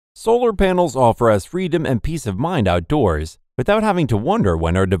Solar panels offer us freedom and peace of mind outdoors without having to wonder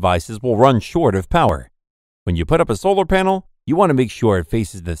when our devices will run short of power. When you put up a solar panel, you want to make sure it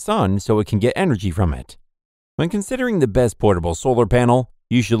faces the sun so it can get energy from it. When considering the best portable solar panel,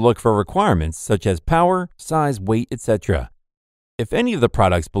 you should look for requirements such as power, size, weight, etc. If any of the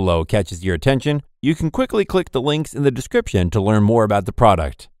products below catches your attention, you can quickly click the links in the description to learn more about the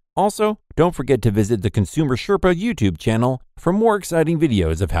product. Also, don't forget to visit the Consumer Sherpa YouTube channel for more exciting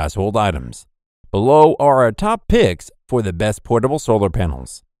videos of household items. Below are our top picks for the best portable solar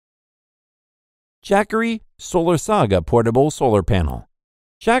panels. Jackery Solarsaga Portable Solar Panel.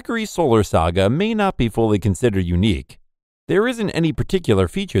 Jackery Solarsaga may not be fully considered unique. There isn't any particular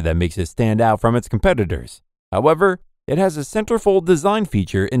feature that makes it stand out from its competitors. However, it has a centerfold design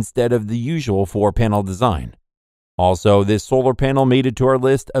feature instead of the usual 4-panel design. Also, this solar panel made it to our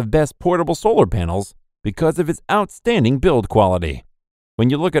list of best portable solar panels because of its outstanding build quality. When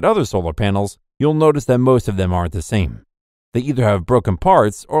you look at other solar panels, you'll notice that most of them aren't the same. They either have broken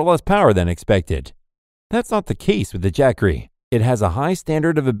parts or less power than expected. That's not the case with the Jackery. It has a high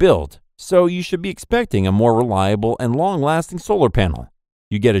standard of a build, so you should be expecting a more reliable and long-lasting solar panel.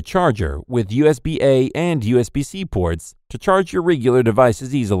 You get a charger with USB-A and USB-C ports to charge your regular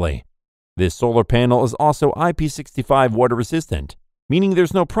devices easily. This solar panel is also IP65 water resistant, meaning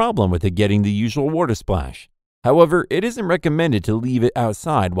there's no problem with it getting the usual water splash. However, it isn't recommended to leave it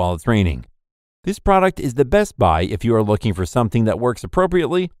outside while it's raining. This product is the best buy if you are looking for something that works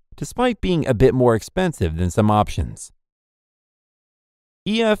appropriately, despite being a bit more expensive than some options.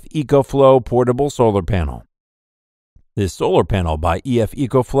 ECOFLOW Portable Solar Panel. This solar panel by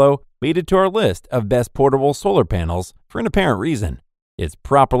ECOFLOW made it to our list of best portable solar panels for an apparent reason. It's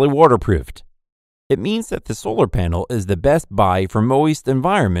properly waterproofed. It means that the solar panel is the best buy for moist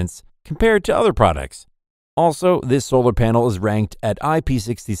environments compared to other products. Also, this solar panel is ranked at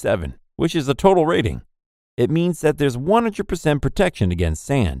IP67, which is a total rating. It means that there's 100% protection against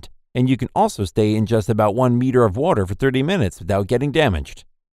sand, and you can also stay in just about 1 meter of water for 30 minutes without getting damaged.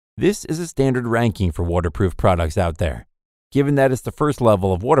 This is a standard ranking for waterproof products out there, given that it's the first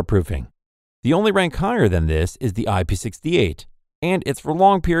level of waterproofing. The only rank higher than this is the IP68, and it's for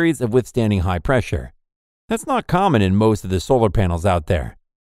long periods of withstanding high pressure. That's not common in most of the solar panels out there.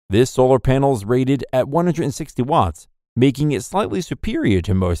 This solar panel is rated at 160 watts, making it slightly superior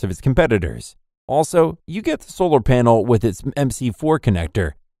to most of its competitors. Also, you get the solar panel with its MC4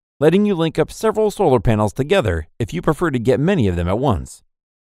 connector, letting you link up several solar panels together if you prefer to get many of them at once.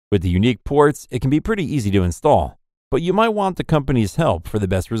 With the unique ports, it can be pretty easy to install, but you might want the company's help for the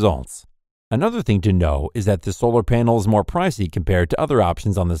best results. Another thing to know is that the solar panel is more pricey compared to other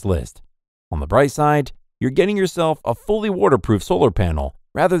options on this list. On the bright side, you're getting yourself a fully waterproof solar panel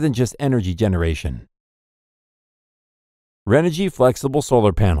rather than just energy generation. Renogy Flexible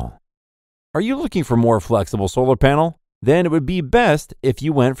Solar Panel. Are you looking for more flexible solar panel? Then it would be best if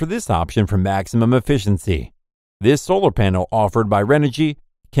you went for this option for maximum efficiency. This solar panel offered by Renogy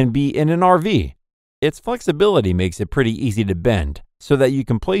can be in an RV. Its flexibility makes it pretty easy to bend so that you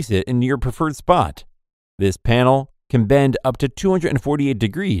can place it in your preferred spot. This panel can bend up to 248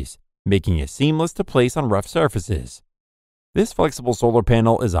 degrees, making it seamless to place on rough surfaces. This flexible solar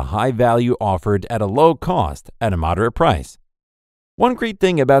panel is a high value offered at a low cost at a moderate price. One great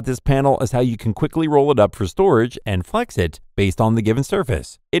thing about this panel is how you can quickly roll it up for storage and flex it based on the given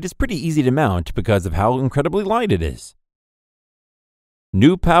surface. It is pretty easy to mount because of how incredibly light it is.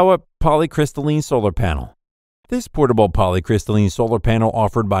 Newpowa Polycrystalline Solar Panel. This portable polycrystalline solar panel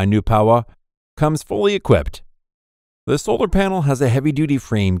offered by Newpowa comes fully equipped. The solar panel has a heavy-duty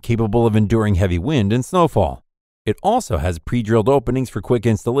frame capable of enduring heavy wind and snowfall. It also has pre-drilled openings for quick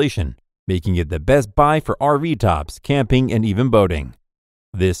installation, making it the best buy for RV tops, camping, and even boating.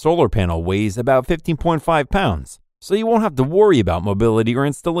 This solar panel weighs about 15.5 pounds, so you won't have to worry about mobility or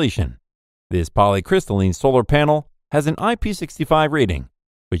installation. This polycrystalline solar panel has an IP65 rating,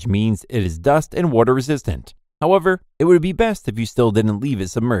 which means it is dust and water resistant. However, it would be best if you still didn't leave it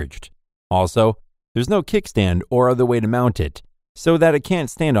submerged. Also, there's no kickstand or other way to mount it, so that it can't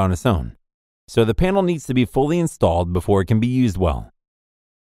stand on its own. So the panel needs to be fully installed before it can be used well.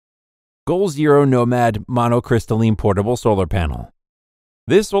 Goal Zero Nomad Monocrystalline Portable Solar Panel.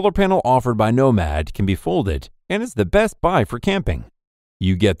 This solar panel offered by Nomad can be folded and is the best buy for camping.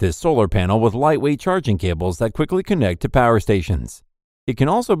 You get this solar panel with lightweight charging cables that quickly connect to power stations. It can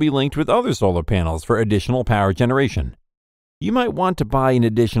also be linked with other solar panels for additional power generation. You might want to buy an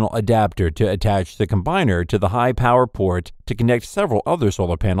additional adapter to attach the combiner to the high power port to connect several other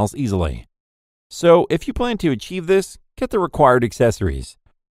solar panels easily. So if you plan to achieve this, get the required accessories.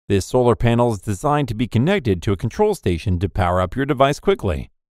 This solar panel is designed to be connected to a control station to power up your device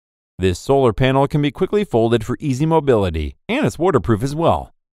quickly. This solar panel can be quickly folded for easy mobility, and it's waterproof as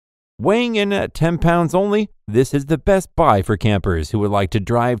well. Weighing in at 10 pounds only, this is the best buy for campers who would like to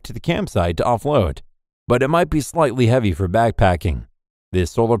drive to the campsite to offload, but it might be slightly heavy for backpacking.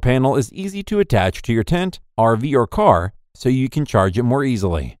 This solar panel is easy to attach to your tent, RV, or car, so you can charge it more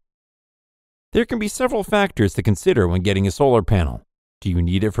easily. There can be several factors to consider when getting a solar panel. Do you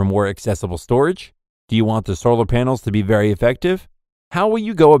need it for more accessible storage? Do you want the solar panels to be very effective? How will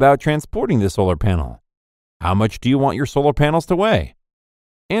you go about transporting the solar panel? How much do you want your solar panels to weigh?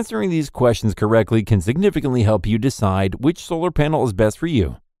 Answering these questions correctly can significantly help you decide which solar panel is best for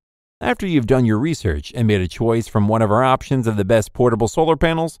you. After you've done your research and made a choice from one of our options of the best portable solar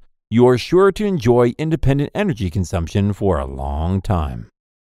panels, you are sure to enjoy independent energy consumption for a long time.